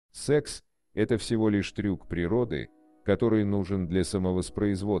Секс – это всего лишь трюк природы, который нужен для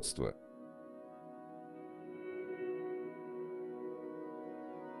самовоспроизводства.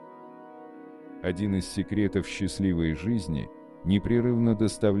 Один из секретов счастливой жизни – непрерывно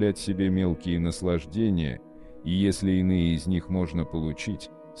доставлять себе мелкие наслаждения, и если иные из них можно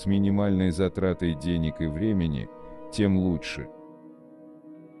получить с минимальной затратой денег и времени, тем лучше.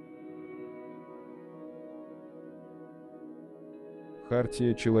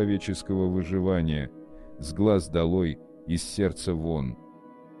 Хартия человеческого выживания – с глаз долой, из сердца вон.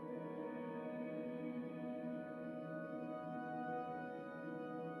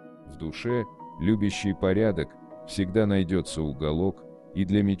 В душе, любящей порядок, всегда найдется уголок и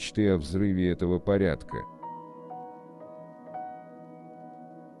для мечты о взрыве этого порядка.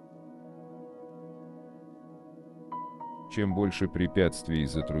 Чем больше препятствий и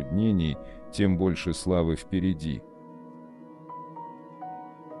затруднений, тем больше славы впереди.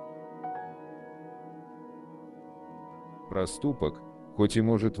 Проступок, хоть и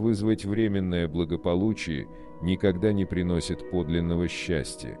может вызвать временное благополучие, никогда не приносит подлинного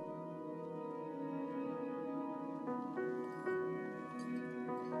счастья.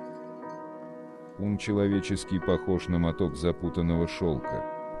 Ум человеческий похож на моток запутанного шелка.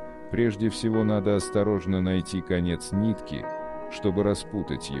 Прежде всего надо осторожно найти конец нитки, чтобы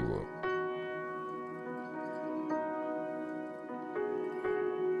распутать его.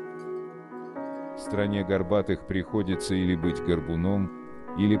 В стране горбатых приходится или быть горбуном,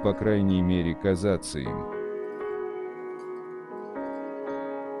 или, по крайней мере, казаться им.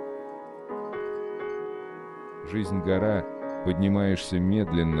 Жизнь гора, поднимаешься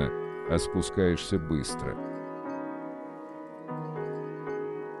медленно, а спускаешься быстро.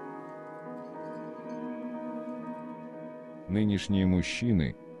 Нынешние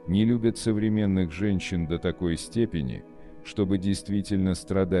мужчины не любят современных женщин до такой степени, чтобы действительно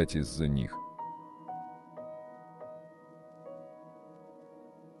страдать из-за них.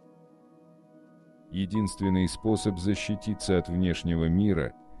 Единственный способ защититься от внешнего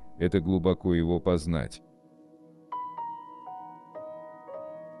мира – это глубоко его познать.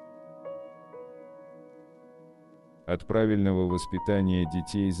 От правильного воспитания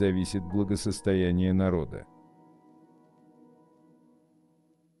детей зависит благосостояние народа.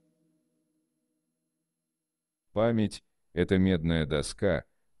 Память – это медная доска,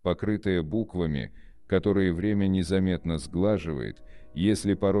 покрытая буквами, которые время незаметно сглаживает,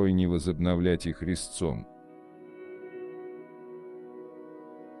 если порой не возобновлять их резцом.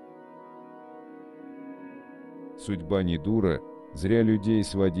 Судьба не дура, зря людей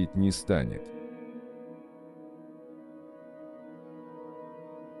сводить не станет.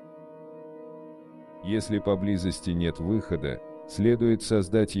 Если поблизости нет выхода, следует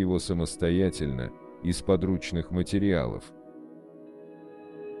создать его самостоятельно, из подручных материалов.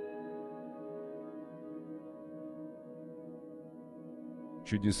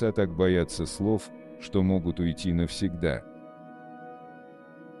 Чудеса так боятся слов, что могут уйти навсегда.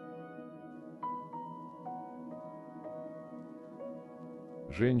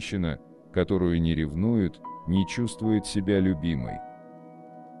 Женщина, которую не ревнуют, не чувствует себя любимой.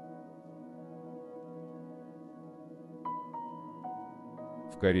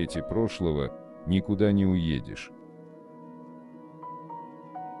 В карете прошлого никуда не уедешь.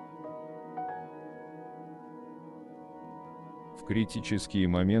 В критические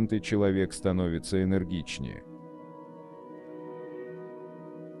моменты человек становится энергичнее.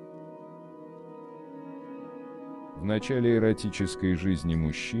 В начале эротической жизни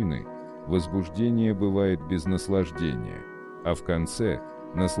мужчины возбуждение бывает без наслаждения, а в конце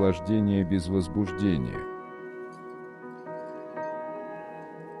 – наслаждение без возбуждения.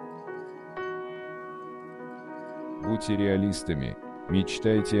 Будьте реалистами,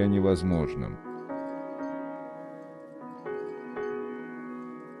 мечтайте о невозможном.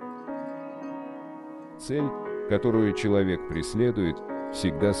 Цель, которую человек преследует,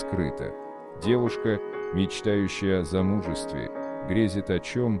 всегда скрыта. Девушка, мечтающая о замужестве, грезит о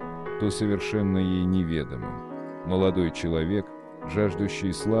чем-то совершенно ей неведомом. Молодой человек,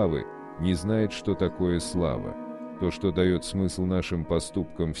 жаждущий славы, не знает, что такое слава. То, что дает смысл нашим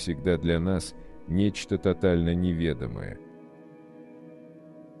поступкам, всегда для нас нечто тотально неведомое.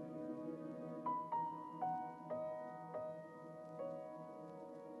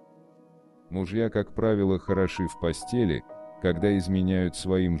 Мужья, как правило, хороши в постели, когда изменяют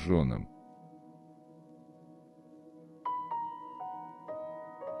своим женам.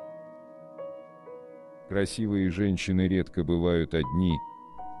 Красивые женщины редко бывают одни,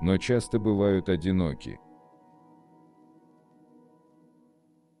 но часто бывают одиноки.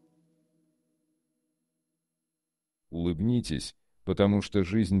 Улыбнитесь, потому что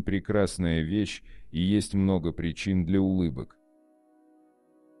жизнь прекрасная вещь и есть много причин для улыбок.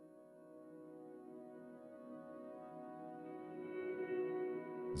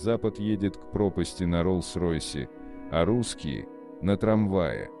 Запад едет к пропасти на Роллс-Ройсе, а русские – на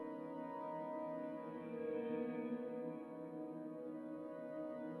трамвае.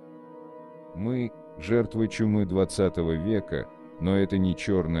 Мы – жертвы чумы 20 века, но это не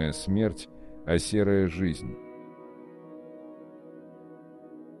черная смерть, а серая жизнь.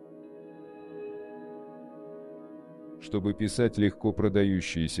 Чтобы писать легко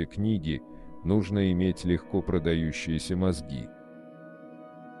продающиеся книги, нужно иметь легко продающиеся мозги.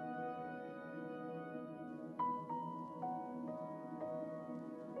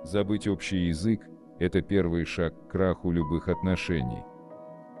 Забыть общий язык – это первый шаг к краху любых отношений.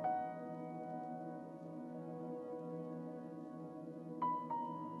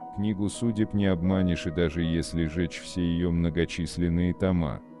 Книгу судеб не обманешь, и даже если сжечь все ее многочисленные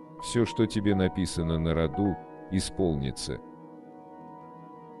тома, все, что тебе написано на роду, исполнится.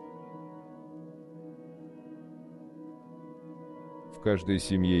 В каждой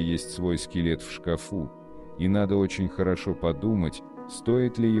семье есть свой скелет в шкафу, и надо очень хорошо подумать,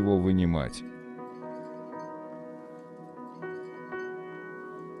 стоит ли его вынимать.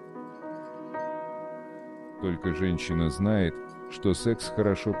 Только женщина знает, что секс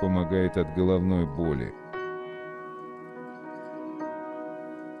хорошо помогает от головной боли.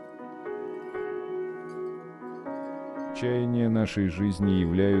 Чаяния нашей жизни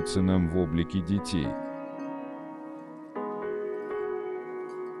являются нам в облике детей.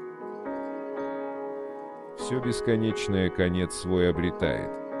 Все бесконечное конец свой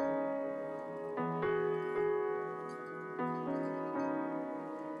обретает.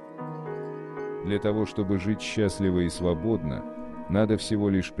 Для того, чтобы жить счастливо и свободно, надо всего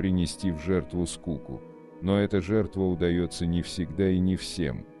лишь принести в жертву скуку. Но эта жертва удается не всегда и не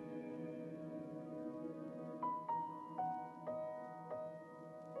всем.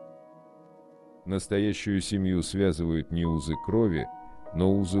 Настоящую семью связывают не узы крови,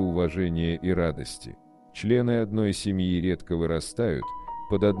 но узы уважения и радости. Члены одной семьи редко вырастают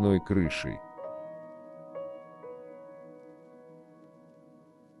под одной крышей.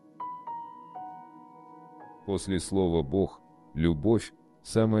 После слова «Бог» – «любовь» –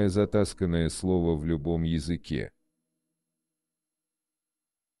 самое затасканное слово в любом языке.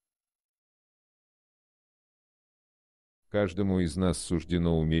 Каждому из нас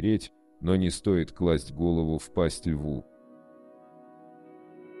суждено умереть, но не стоит класть голову в пасть льву.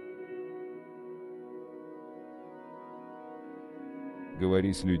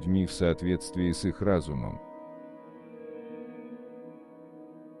 Говори с людьми в соответствии с их разумом.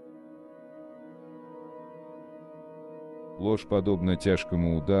 Ложь подобна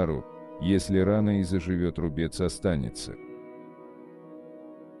тяжкому удару, если рано и заживет, рубец останется.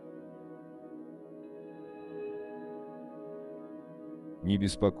 Не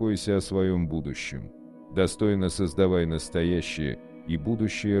беспокойся о своем будущем. Достойно создавай настоящее, и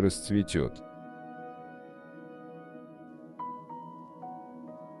будущее расцветет.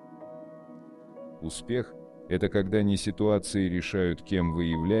 Успех – это когда не ситуации решают, кем вы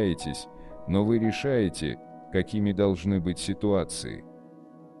являетесь, но вы решаете, какими должны быть ситуации.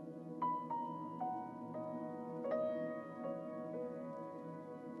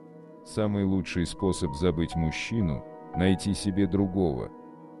 Самый лучший способ забыть мужчину – найти себе другого.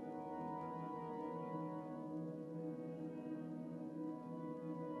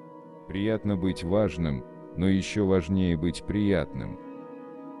 Приятно быть важным, но еще важнее быть приятным.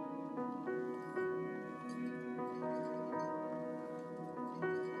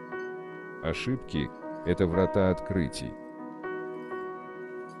 Ошибки – это врата открытий.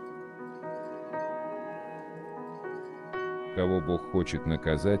 Кого Бог хочет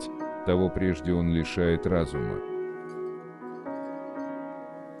наказать, того прежде Он лишает разума.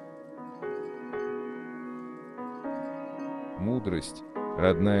 Мудрость –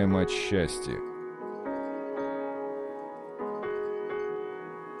 родная мать счастья.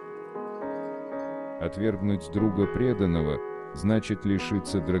 Отвергнуть друга преданного – значит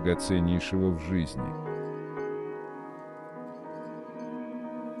лишиться драгоценнейшего в жизни.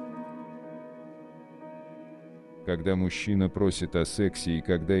 Когда мужчина просит о сексе и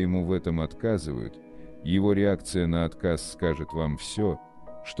когда ему в этом отказывают, его реакция на отказ скажет вам все,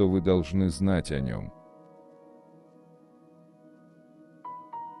 что вы должны знать о нем.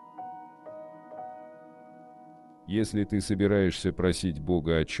 Если ты собираешься просить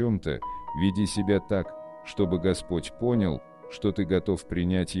Бога о чем-то, веди себя так, чтобы Господь понял, что ты готов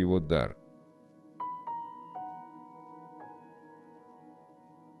принять Его дар.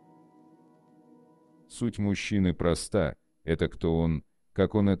 Суть мужчины проста: Это кто он,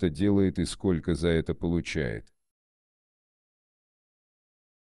 как он это делает и сколько за это получает.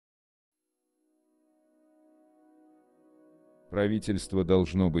 Правительство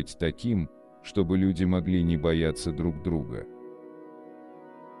должно быть таким, чтобы люди могли не бояться друг друга.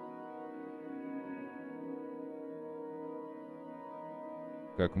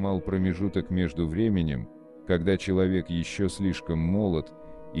 Как мал промежуток между временем, когда человек еще слишком молод,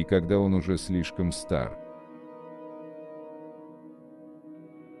 и когда он уже слишком стар.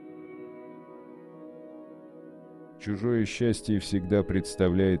 Чужое счастье всегда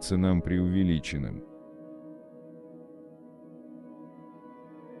представляется нам преувеличенным.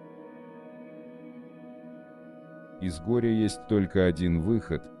 Из горя есть только один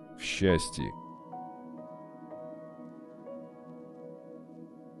выход – в счастье.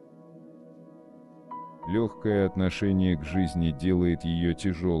 Легкое отношение к жизни делает ее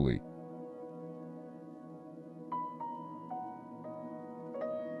тяжелой.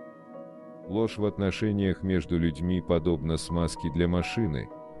 Ложь в отношениях между людьми подобна смазке для машины,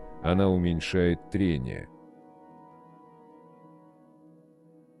 она уменьшает трение.